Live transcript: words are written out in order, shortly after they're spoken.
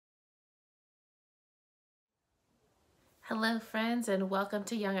Hello, friends, and welcome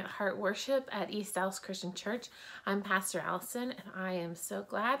to Young at Heart Worship at East Dallas Christian Church. I'm Pastor Allison, and I am so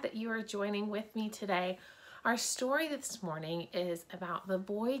glad that you are joining with me today. Our story this morning is about the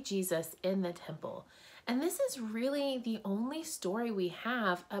boy Jesus in the temple. And this is really the only story we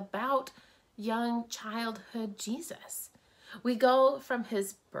have about young childhood Jesus. We go from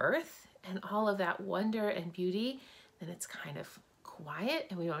his birth and all of that wonder and beauty, then it's kind of quiet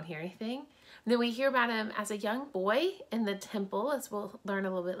and we don't hear anything. And then we hear about him as a young boy in the temple, as we'll learn a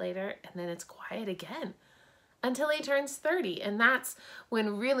little bit later, and then it's quiet again until he turns 30. And that's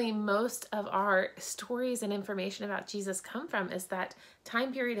when really most of our stories and information about Jesus come from, is that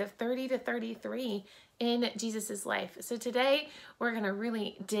time period of 30 to 33 in Jesus's life. So today we're going to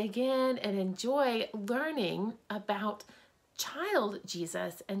really dig in and enjoy learning about child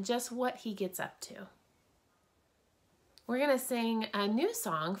Jesus and just what he gets up to. We're going to sing a new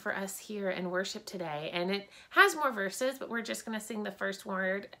song for us here in worship today, and it has more verses, but we're just going to sing the first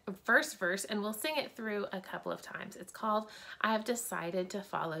verse, and we'll sing it through a couple of times. It's called, I Have Decided to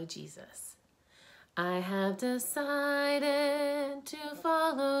Follow Jesus. I have decided to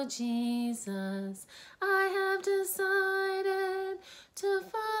follow Jesus. I have decided to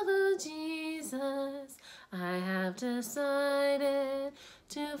follow Jesus. I have decided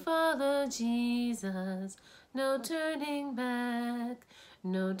to follow Jesus. No turning back,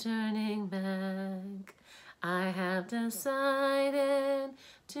 no turning back. I have decided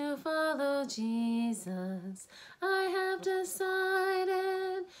to follow Jesus. I have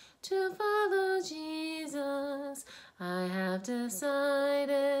decided to follow Jesus. I have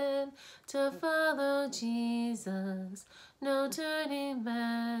decided to follow Jesus. No turning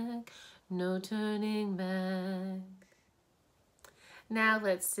back, no turning back. Now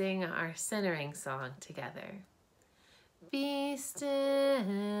let's sing our centering song together. Be still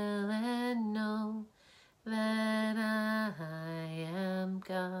and know that I am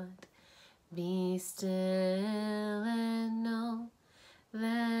God. Be still and know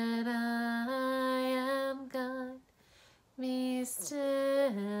that I am God. Be still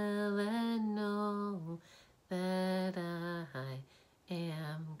and know that I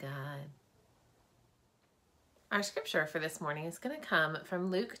am God. Our scripture for this morning is going to come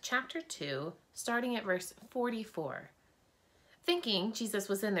from Luke chapter 2, starting at verse 44. Thinking Jesus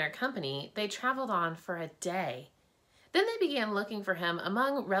was in their company, they traveled on for a day. Then they began looking for him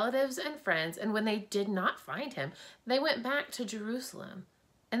among relatives and friends, and when they did not find him, they went back to Jerusalem.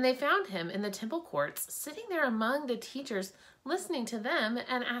 And they found him in the temple courts, sitting there among the teachers, listening to them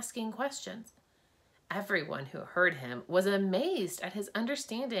and asking questions. Everyone who heard him was amazed at his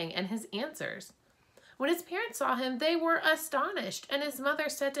understanding and his answers. When his parents saw him, they were astonished, and his mother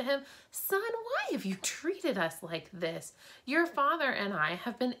said to him, Son, why have you treated us like this? Your father and I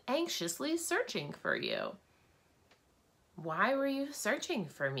have been anxiously searching for you. Why were you searching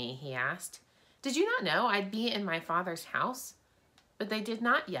for me? He asked. Did you not know I'd be in my father's house? But they did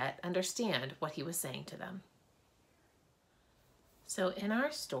not yet understand what he was saying to them. So in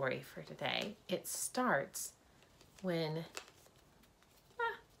our story for today, it starts when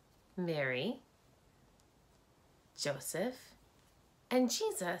Mary, Joseph, and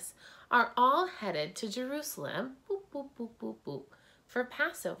Jesus are all headed to Jerusalem for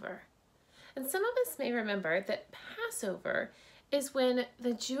Passover. And some of us may remember that Passover is when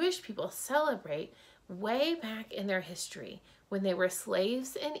the Jewish people celebrate way back in their history when they were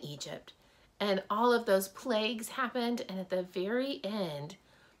slaves in Egypt and all of those plagues happened, and at the very end,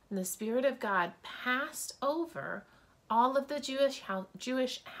 the Spirit of God passed over all of the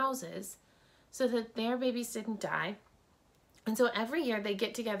Jewish houses so that their babies didn't die. And so every year they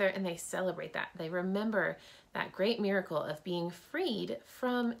get together and they celebrate that. They remember that great miracle of being freed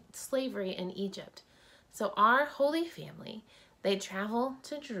from slavery in Egypt. So our Holy Family, they travel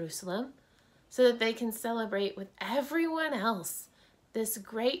to Jerusalem so that they can celebrate with everyone else this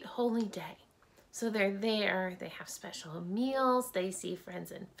great holy day. So they're there, they have special meals, they see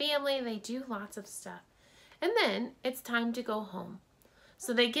friends and family, they do lots of stuff. And then it's time to go home.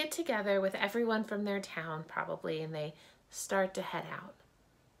 So they get together with everyone from their town probably, and they start to head out.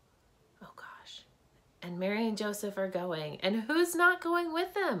 Oh gosh. And Mary and Joseph are going. And who's not going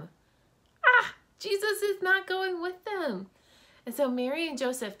with them? Jesus is not going with them. And so Mary and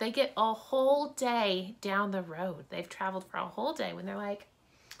Joseph, they get a whole day down the road. They've traveled for a whole day when they're like,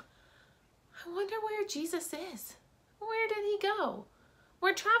 I wonder where Jesus is. Where did he go?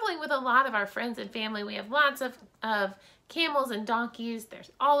 We're traveling with a lot of our friends and family. We have lots of camels and donkeys.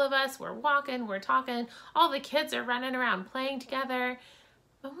 There's all of us. We're walking, we're talking. All the kids are running around playing together.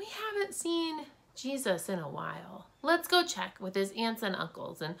 But we haven't seen Jesus in a while. Let's go check with his aunts and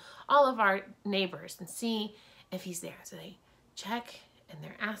uncles and all of our neighbors and see if he's there. So they check and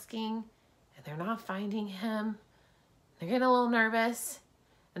they're asking and they're not finding him. They're getting a little nervous.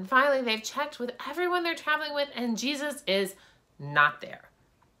 And finally, they've checked with everyone they're traveling with, and Jesus is not there.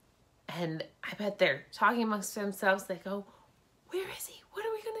 And I bet they're talking amongst themselves. They go, where is he? What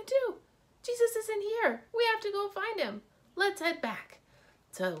are we going to do? Jesus isn't here. We have to go find him. Let's head back.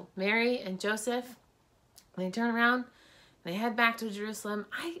 So Mary and Joseph, they turn around, they head back to Jerusalem.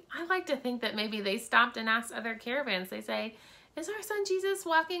 I like to think that maybe they stopped and asked other caravans. They say, is our son Jesus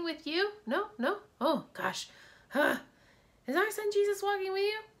walking with you? No. Oh, gosh. Is our son Jesus walking with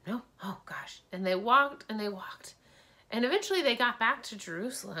you? No. Oh, gosh. And they walked and they walked. And eventually they got back to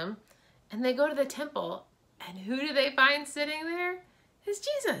Jerusalem and they go to the temple. And who do they find sitting there? It's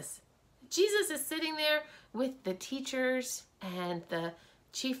Jesus. Jesus is sitting there with the teachers and the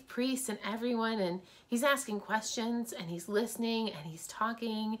chief priests and everyone, and he's asking questions and he's listening and he's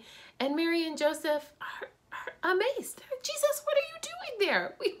talking. And Mary and Joseph are amazed. Jesus, what are you doing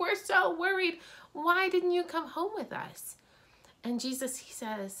there? We were so worried. Why didn't you come home with us? And Jesus, he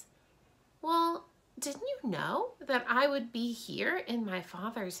says, well, didn't you know that I would be here in my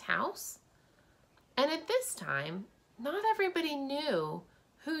Father's house? And at this time, not everybody knew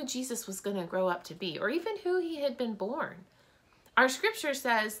who Jesus was going to grow up to be, or even who he had been born. Our scripture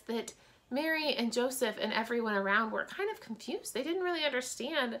says that Mary and Joseph and everyone around were kind of confused. They didn't really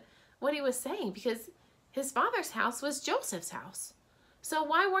understand what he was saying because his father's house was Joseph's house. So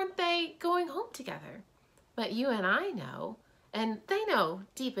why weren't they going home together? But you and I know, and they know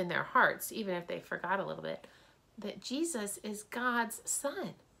deep in their hearts, even if they forgot a little bit, that Jesus is God's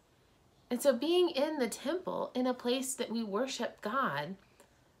son. And so being in the temple, in a place that we worship God,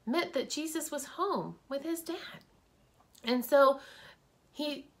 meant that Jesus was home with his dad. And so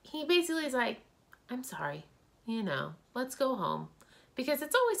he basically is like, I'm sorry, let's go home. Because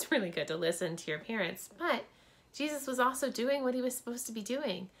it's always really good to listen to your parents. But Jesus was also doing what he was supposed to be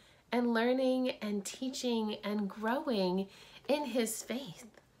doing and learning and teaching and growing in his faith.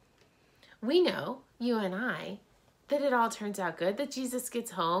 We know, you and I, that it all turns out good, that Jesus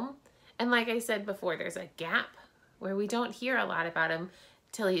gets home. And like I said before, there's a gap where we don't hear a lot about him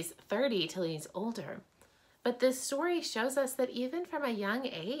till he's 30, till he's older. But this story shows us that even from a young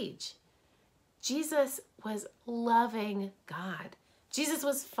age, Jesus was loving God. Jesus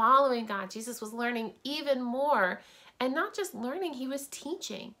was following God. Jesus was learning even more. And not just learning, he was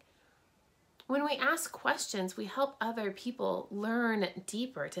teaching. When we ask questions, we help other people learn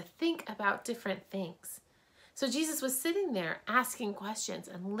deeper, to think about different things. So Jesus was sitting there asking questions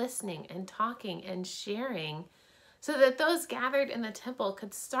and listening and talking and sharing so that those gathered in the temple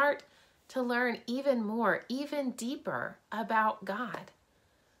could start to learn even more, even deeper about God,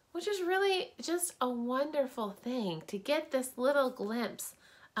 which is really just a wonderful thing to get this little glimpse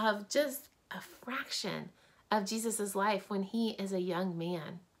of just a fraction of Jesus's life when he is a young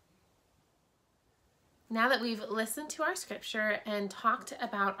man. Now that we've listened to our scripture and talked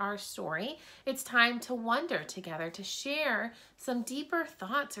about our story, it's time to wonder together, to share some deeper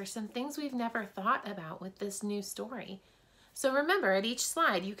thoughts or some things we've never thought about with this new story. So remember, at each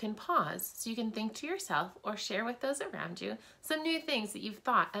slide you can pause so you can think to yourself or share with those around you some new things that you've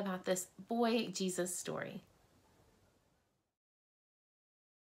thought about this boy Jesus story.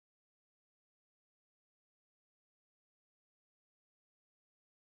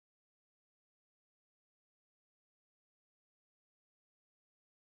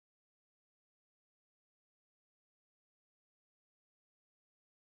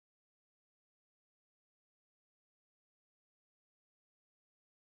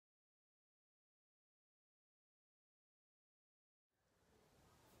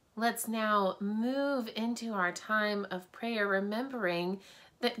 Let's now move into our time of prayer, remembering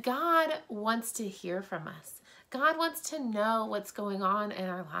that God wants to hear from us. God wants to know what's going on in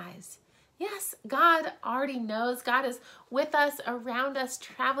our lives. Yes, God already knows. God is with us, around us,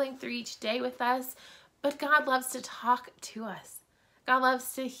 traveling through each day with us. But God loves to talk to us. God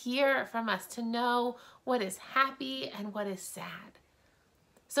loves to hear from us, to know what is happy and what is sad.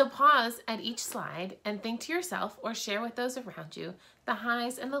 So pause at each slide and think to yourself or share with those around you the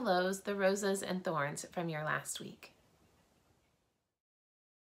highs and the lows, the roses and thorns from your last week.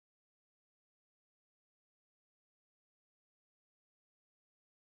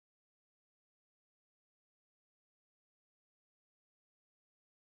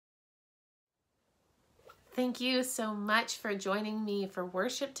 Thank you so much for joining me for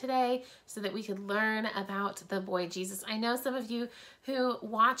worship today so that we could learn about the boy Jesus. I know some of you who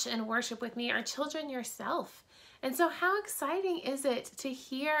watch and worship with me are children yourself. And so how exciting is it to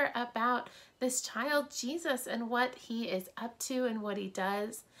hear about this child Jesus and what he is up to and what he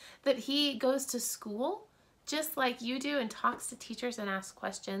does, that he goes to school just like you do and talks to teachers and asks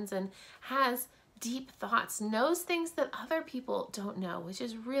questions and has deep thoughts, knows things that other people don't know, which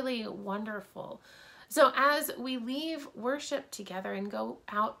is really wonderful. So as we leave worship together and go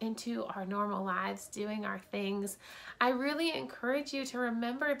out into our normal lives doing our things, I really encourage you to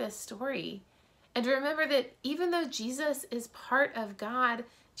remember this story and to remember that even though Jesus is part of God,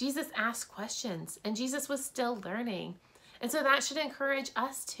 Jesus asked questions and Jesus was still learning. And so that should encourage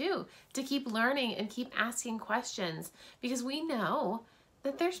us too, to keep learning and keep asking questions, because we know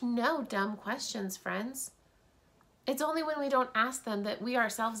that there's no dumb questions, friends. It's only when we don't ask them that we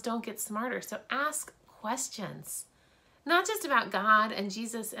ourselves don't get smarter. So ask questions, not just about God and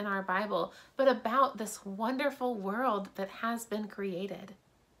Jesus in our Bible, but about this wonderful world that has been created.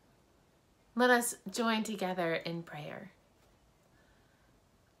 Let us join together in prayer.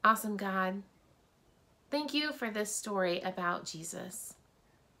 Awesome God, thank you for this story about Jesus.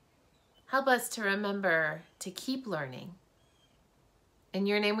 Help us to remember to keep learning. In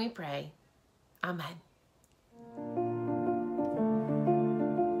your name we pray. Amen.